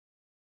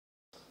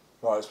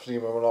Right, it's pretty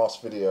much my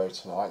last video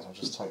tonight. I'm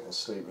just taking a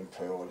sleeping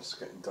pill. It's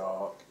getting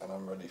dark and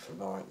I'm ready for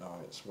night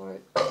nights,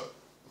 mate.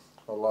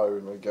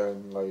 Alone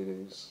again,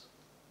 ladies.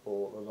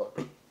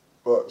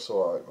 Work's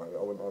alright, mate.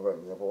 I wouldn't have it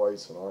any other way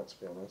tonight, to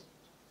be honest.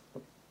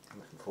 I'm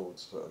looking forward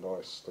to a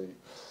nice sleep.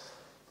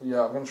 But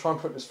yeah, I'm going to try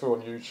and put this through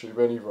on YouTube,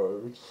 any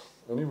road.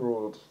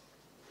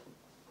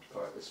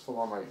 Right, it's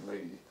for my mate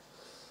Lee.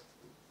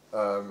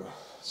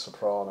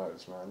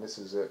 Sopranos, man. This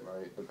is it,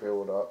 mate. The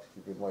build-up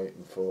you've been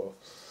waiting for.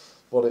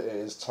 What it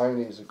is,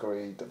 Tony's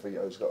agreed that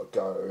Vito's got to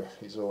go.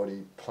 He's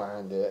already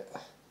planned it.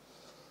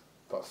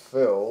 But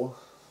Phil,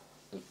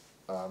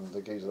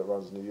 the geezer that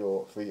runs New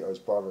York, Vito's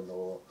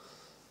brother-in-law,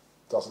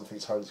 doesn't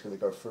think Tony's going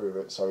to go through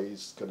it, so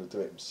he's going to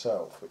do it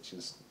himself, which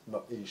is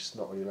not, he's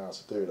not really allowed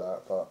to do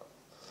that, but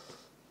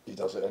he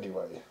does it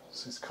anyway.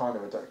 So it's kind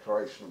of a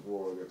declaration of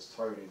war against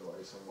Tony in a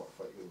way, saying what the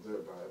fuck you going to do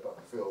about it, but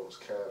Phil's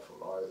careful,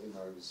 like, he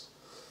knows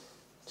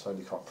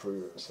Tony can't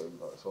prove it, so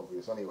it's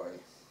obvious anyway.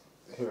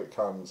 Here it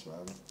comes,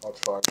 man. I'll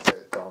try and get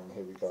it done.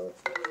 Here we go.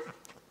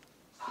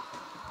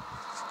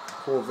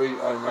 Poor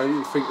Vito, mate.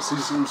 He thinks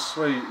he's all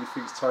sweet. He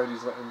thinks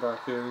Tony's let him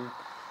back in.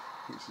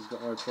 He thinks he's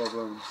got no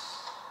problems.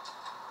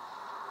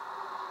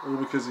 All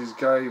because he's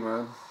gay,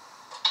 man.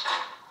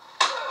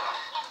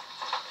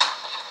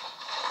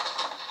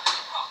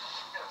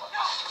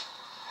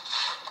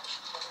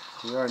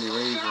 The only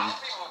reason.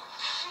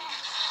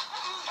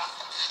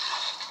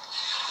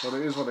 But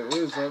it is what it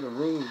is, like the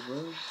rules,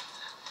 man.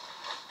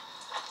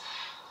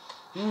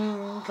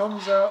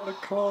 Comes out the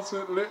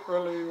closet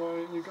literally,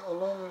 mate. You gotta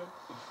love it.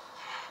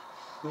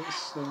 That's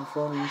some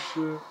funny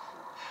shit.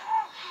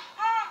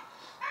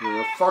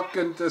 You're a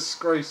fucking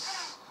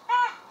disgrace.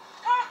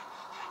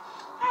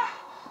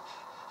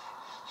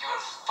 You're a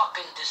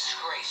fucking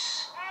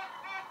disgrace.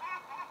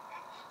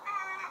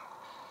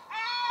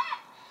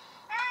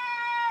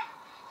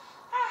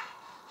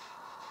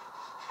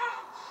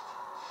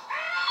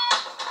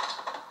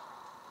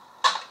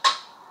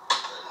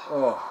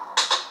 Oh.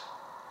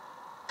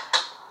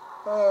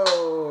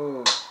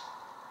 Oh.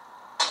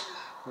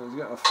 He's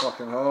getting a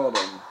fucking hard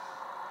on.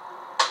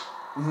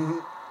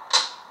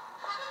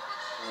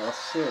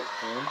 That's it,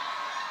 man.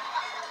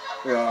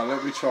 Yeah,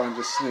 let me try and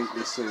just sneak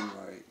this in,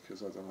 mate,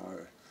 because I don't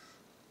know.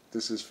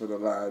 This is for the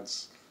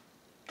lads.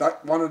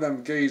 That one of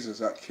them geezers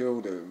that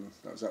killed him,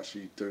 that was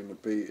actually doing the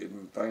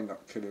beating, they end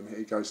up killing him.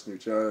 He goes to New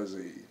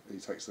Jersey, he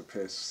takes the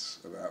piss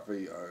about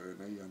Vito,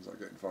 and he ends up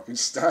getting fucking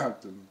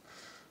stabbed, and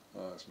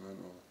oh, it's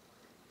mental.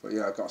 But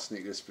yeah, I've got to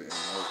sneak this bit in,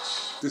 mate.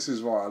 This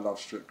is why I love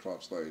strip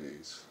clubs,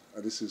 ladies.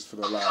 And this is for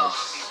the lads.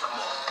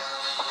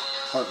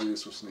 Hopefully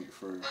this will sneak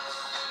through.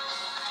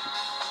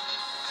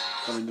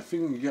 I mean, the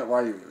thing you get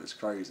away with is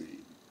crazy.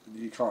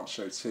 You can't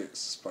show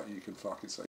tits, but you can fucking say